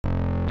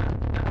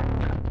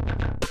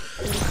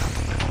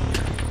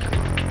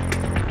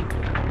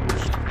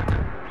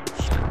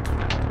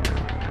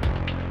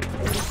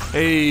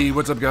Hey,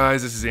 what's up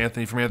guys? This is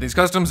Anthony from Anthony's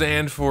Customs,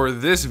 and for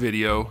this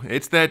video,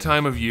 it's that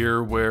time of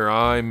year where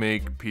I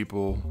make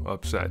people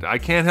upset. I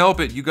can't help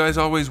it. You guys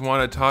always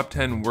want a top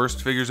 10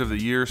 worst figures of the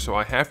year, so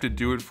I have to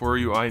do it for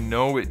you. I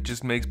know it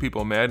just makes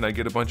people mad, and I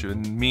get a bunch of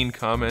mean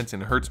comments,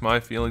 and it hurts my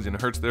feelings, and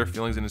it hurts their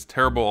feelings, and it's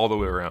terrible all the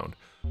way around.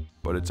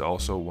 But it's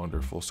also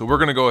wonderful. So we're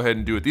gonna go ahead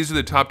and do it. These are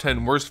the top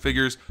 10 worst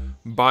figures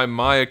by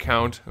my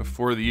account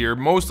for the year.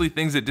 Mostly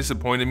things that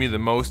disappointed me the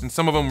most, and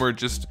some of them were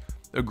just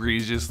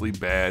egregiously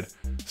bad.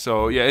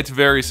 So yeah, it's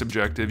very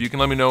subjective. You can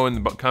let me know in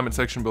the comment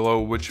section below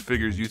which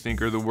figures you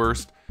think are the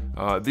worst.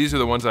 These are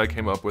the ones I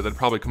came up with. I'd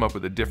probably come up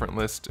with a different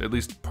list, at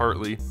least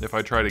partly, if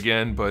I tried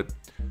again, but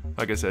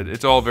like I said,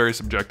 it's all very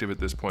subjective at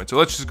this point. So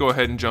let's just go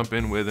ahead and jump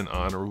in with an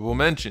honorable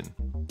mention.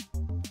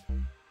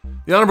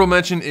 The honorable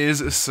mention is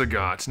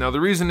Sagat. Now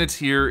the reason it's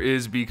here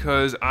is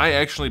because I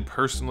actually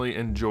personally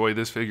enjoy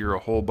this figure a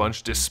whole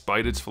bunch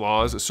despite its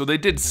flaws, so they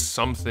did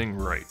something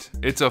right.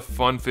 It's a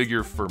fun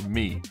figure for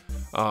me,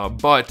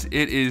 but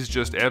it is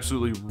just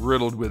absolutely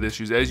riddled with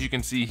issues. As you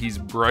can see, he's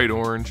bright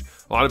orange,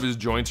 a lot of his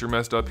joints are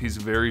messed up, he's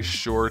very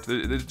short,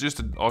 there's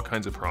just all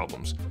kinds of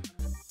problems.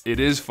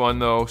 It is fun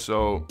though,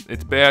 so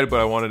it's bad,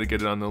 but I wanted to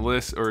get it on the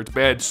list, or it's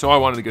bad, so I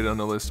wanted to get it on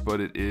the list, but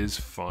it is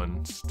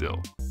fun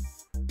still.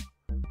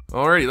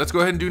 Alrighty, let's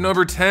go ahead and do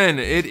number 10.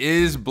 It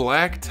is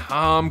Black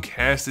Tom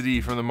Cassidy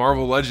from the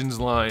Marvel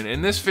Legends line.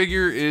 And this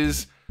figure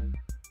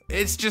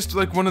it's just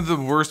like one of the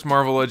worst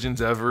Marvel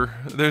Legends ever.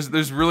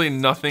 There's really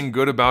nothing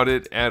good about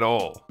it at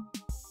all.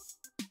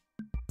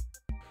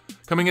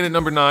 Coming in at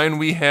number 9,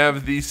 we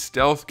have the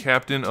Stealth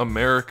Captain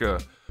America,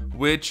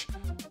 which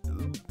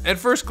at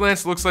first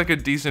glance looks like a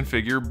decent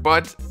figure,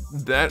 but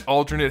that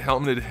alternate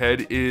helmeted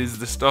head is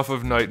the stuff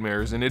of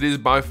nightmares, and it is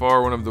by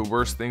far one of the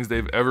worst things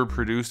they've ever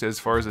produced as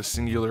far as a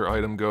singular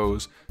item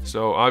goes.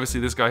 So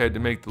obviously this guy had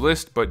to make the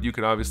list, but you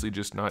could obviously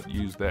just not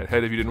use that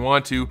head if you didn't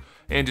want to,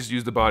 and just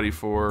use the body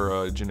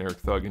for a generic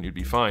thug and you'd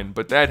be fine.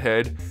 But that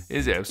head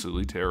is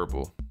absolutely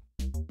terrible.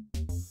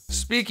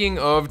 Speaking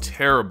of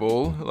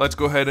terrible, let's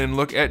go ahead and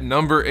look at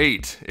number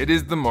 8. It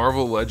is the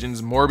Marvel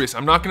Legends Morbius.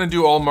 I'm not going to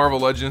do all Marvel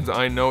Legends.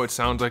 I know it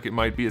sounds like it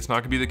might be. It's not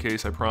going to be the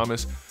case, I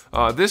promise.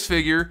 This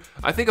figure,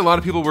 I think a lot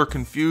of people were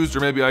confused, or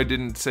maybe I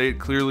didn't say it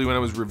clearly when I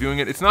was reviewing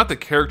it. It's not the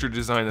character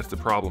design that's the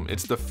problem.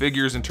 It's the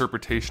figure's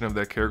interpretation of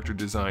that character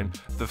design.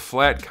 The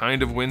flat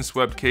kind of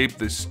windswept cape,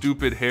 the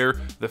stupid hair,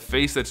 the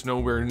face that's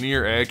nowhere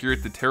near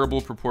accurate, the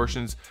terrible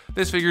proportions.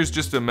 This figure is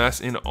just a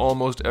mess in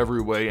almost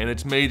every way, and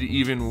it's made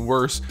even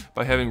worse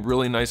by having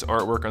really nice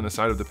artwork on the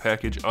side of the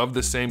package of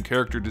the same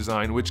character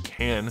design, which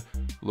can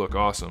look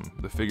awesome.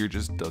 The figure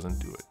just doesn't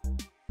do it.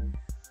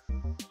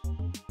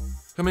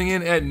 Coming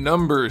in at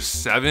number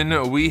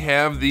 7, we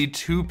have the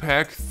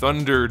 2-pack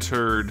Thunder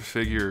Turd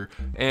figure,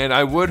 and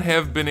I would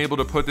have been able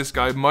to put this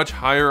guy much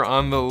higher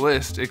on the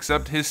list,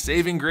 except his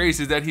saving grace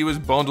is that he was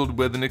bundled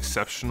with an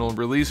exceptional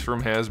release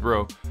from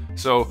Hasbro.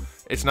 So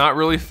it's not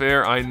really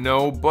fair, I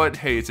know, but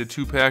hey, it's a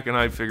 2-pack and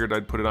I figured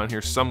I'd put it on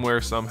here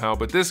somewhere, somehow.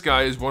 But this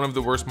guy is one of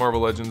the worst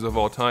Marvel Legends of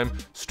all time,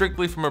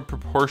 strictly from a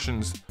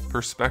proportions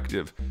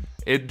perspective.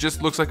 It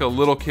just looks like a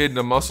little kid in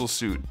a muscle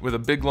suit with a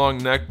big long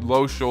neck,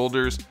 low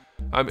shoulders.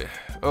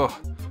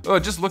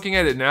 Just looking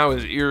at it now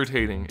is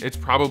irritating. It's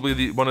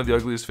probably one of the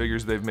ugliest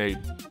figures they've made.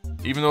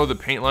 Even though the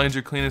paint lines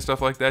are clean and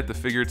stuff like that, the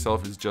figure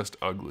itself is just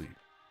ugly.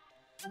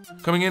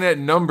 Coming in at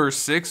number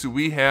 6,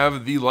 we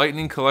have the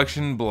Lightning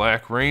Collection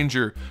Black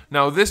Ranger.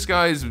 Now this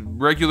guy's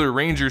regular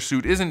Ranger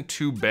suit isn't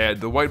too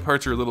bad. The white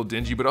parts are a little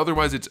dingy, but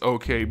otherwise it's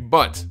okay.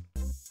 But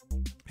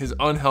his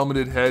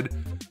unhelmeted head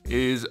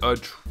is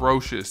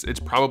atrocious. It's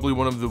probably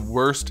one of the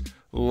worst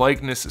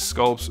likeness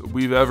sculpts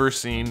we've ever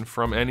seen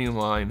from any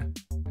line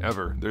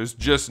ever. There's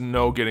just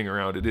no getting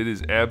around it. It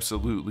is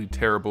absolutely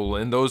terrible,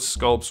 and those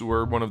sculpts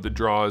were one of the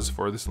draws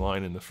for this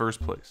line in the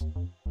first place.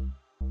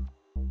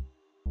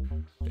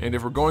 And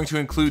if we're going to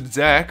include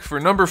Zach, for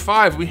number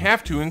 5, we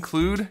have to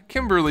include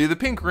Kimberly, the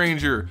Pink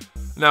Ranger.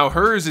 Now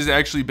hers is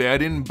actually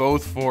bad in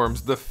both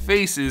forms. The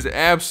face is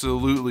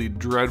absolutely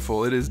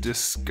dreadful. It is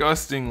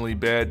disgustingly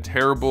bad,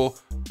 terrible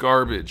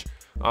garbage.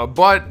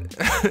 But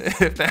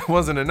if that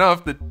wasn't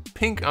enough, the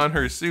pink on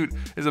her suit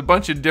is a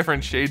bunch of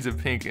different shades of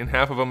pink, and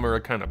half of them are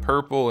kind of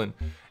purple, and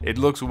it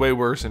looks way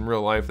worse in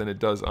real life than it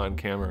does on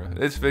camera.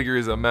 This figure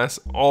is a mess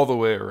all the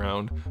way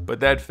around, but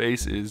that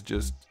face is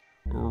just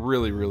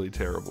really, really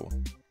terrible.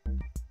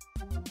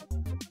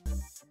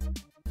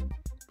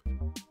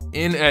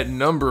 In at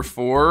number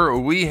 4,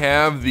 we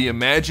have the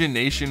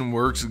Imagination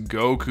Works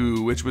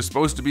Goku, which was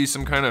supposed to be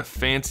some kind of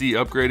fancy,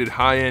 upgraded,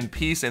 high-end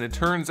piece, and it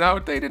turns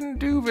out they didn't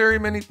do very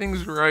many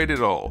things right at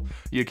all.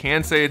 You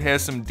can say it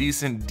has some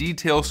decent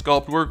detail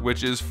sculpt work,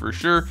 which is for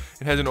sure.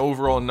 It has an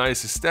overall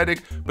nice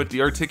aesthetic, but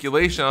the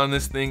articulation on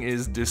this thing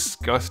is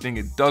disgusting.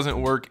 It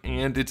doesn't work,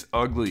 and it's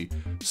ugly.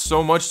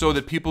 So much so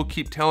that people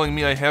keep telling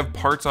me I have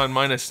parts on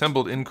mine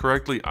assembled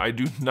incorrectly. I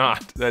do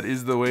not. That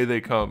is the way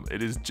they come.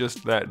 It is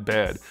just that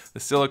bad. The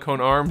silicone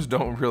arms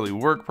don't really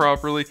work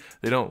properly.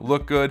 They don't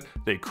look good.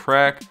 They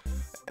crack.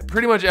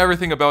 Pretty much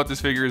everything about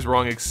this figure is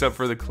wrong except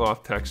for the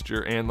cloth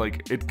texture, and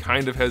like it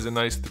kind of has a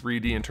nice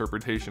 3D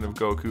interpretation of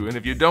Goku, and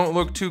if you don't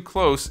look too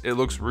close, it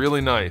looks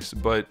really nice,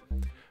 but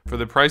for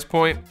the price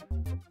point,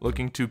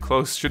 looking too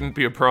close shouldn't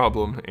be a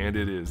problem, and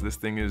it is. This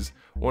thing is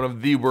one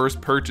of the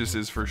worst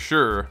purchases for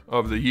sure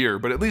of the year,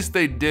 but at least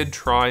they did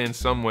try in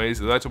some ways,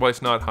 so that's why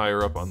it's not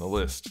higher up on the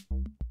list.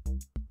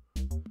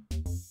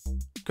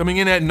 Coming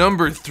in at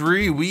number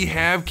 3, we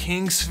have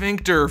King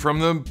Sphincter from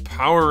the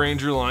Power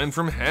Ranger line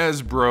from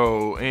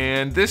Hasbro,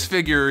 and this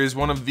figure is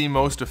one of the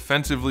most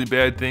offensively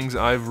bad things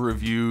I've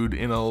reviewed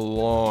in a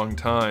long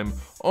time.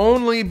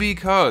 Only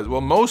because,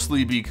 well,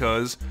 mostly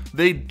because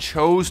they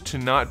chose to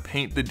not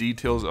paint the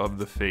details of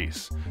the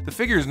face. The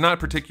figure is not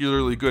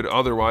particularly good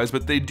otherwise,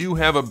 but they do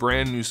have a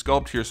brand new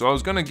sculpt here, so I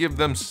was gonna give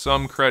them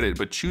some credit,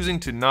 but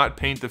choosing to not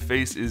paint the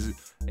face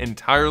is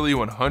entirely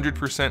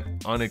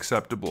 100%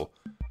 unacceptable.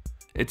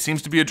 It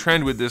seems to be a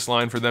trend with this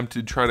line for them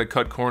to try to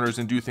cut corners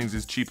and do things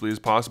as cheaply as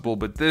possible,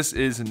 but this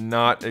is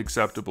not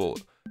acceptable.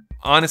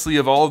 Honestly,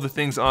 of all of the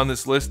things on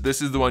this list,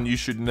 this is the one you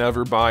should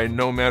never buy,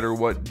 no matter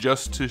what,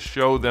 just to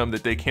show them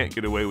that they can't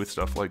get away with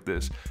stuff like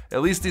this.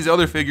 At least these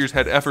other figures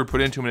had effort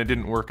put into them and it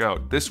didn't work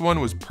out. This one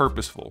was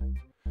purposeful.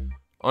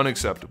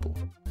 Unacceptable.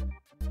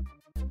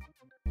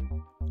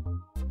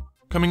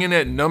 Coming in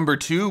at number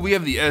 2, we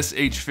have the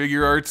SH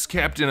Figure Arts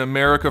Captain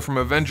America from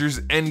Avengers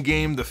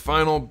Endgame, the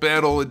Final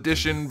Battle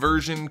Edition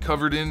version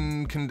covered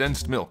in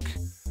condensed milk.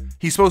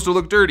 He's supposed to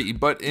look dirty,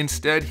 but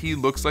instead he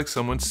looks like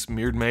someone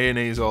smeared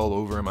mayonnaise all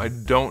over him. I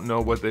don't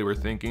know what they were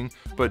thinking,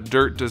 but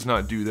dirt does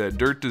not do that.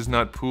 Dirt does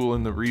not pool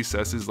in the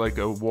recesses like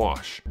a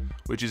wash,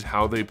 which is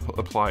how they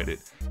applied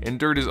it. And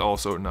dirt is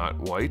also not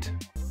white.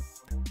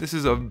 This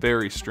is a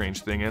very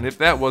strange thing, and if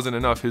that wasn't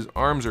enough, his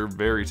arms are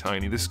very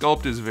tiny. The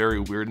sculpt is very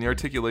weird, and the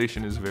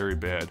articulation is very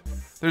bad.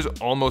 There's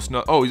almost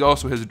no— oh, he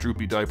also has a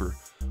droopy diaper.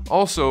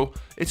 Also,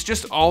 it's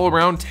just all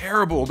around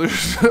terrible.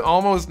 There's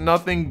almost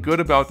nothing good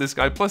about this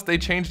guy. Plus, they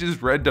changed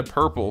his red to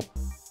purple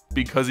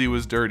because he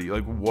was dirty.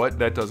 Like, what?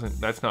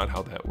 That's not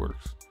how that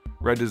works.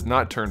 Red does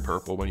not turn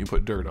purple when you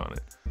put dirt on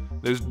it.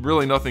 There's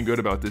really nothing good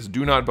about this.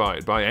 Do not buy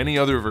it. Buy any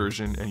other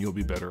version, and you'll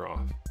be better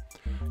off.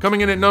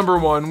 Coming in at number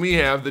 1, we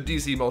have the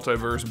DC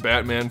Multiverse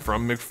Batman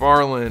from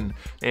McFarlane,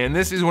 and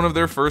this is one of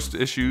their first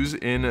issues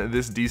in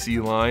this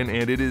DC line,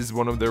 and it is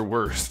one of their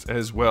worst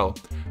as well.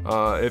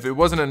 If it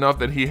wasn't enough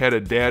that he had a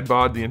dad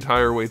bod the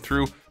entire way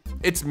through,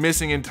 it's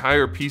missing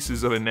entire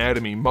pieces of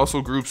anatomy.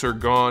 Muscle groups are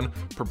gone,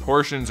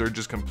 proportions are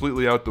just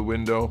completely out the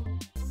window.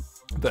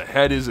 The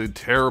head is a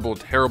terrible,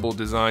 terrible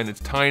design.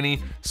 It's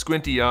tiny,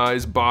 squinty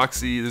eyes,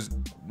 boxy. There's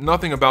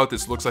nothing about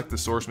this looks like the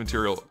source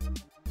material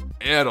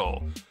at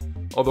all.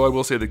 Although I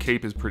will say the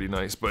cape is pretty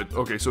nice, but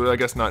okay, so I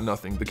guess not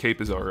nothing. The cape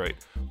is alright.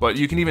 But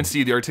you can even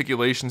see the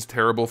articulation's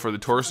terrible for the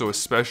torso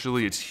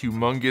especially. It's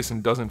humongous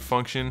and doesn't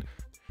function.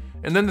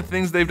 And then the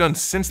things they've done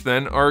since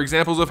then are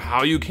examples of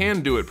how you can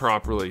do it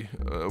properly,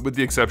 with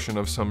the exception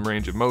of some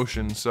range of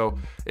motion. So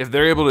if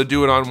they're able to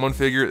do it on one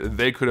figure,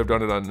 they could have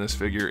done it on this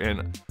figure.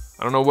 And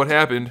I don't know what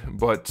happened,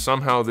 but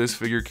somehow this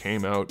figure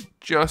came out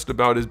just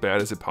about as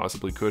bad as it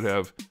possibly could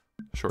have,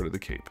 short of the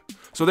cape.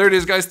 So there it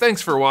is, guys.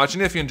 Thanks for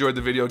watching. If you enjoyed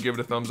the video, give it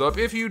a thumbs up.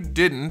 If you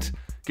didn't,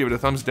 give it a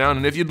thumbs down.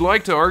 And if you'd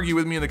like to argue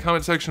with me in the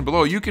comment section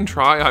below, you can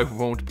try. I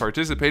won't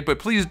participate, but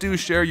please do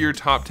share your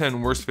top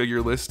 10 worst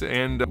figure list,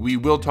 and we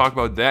will talk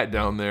about that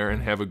down there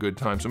and have a good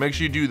time. So make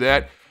sure you do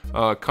that.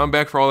 Come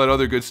back for all that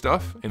other good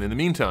stuff, and in the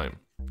meantime,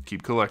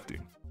 keep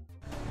collecting.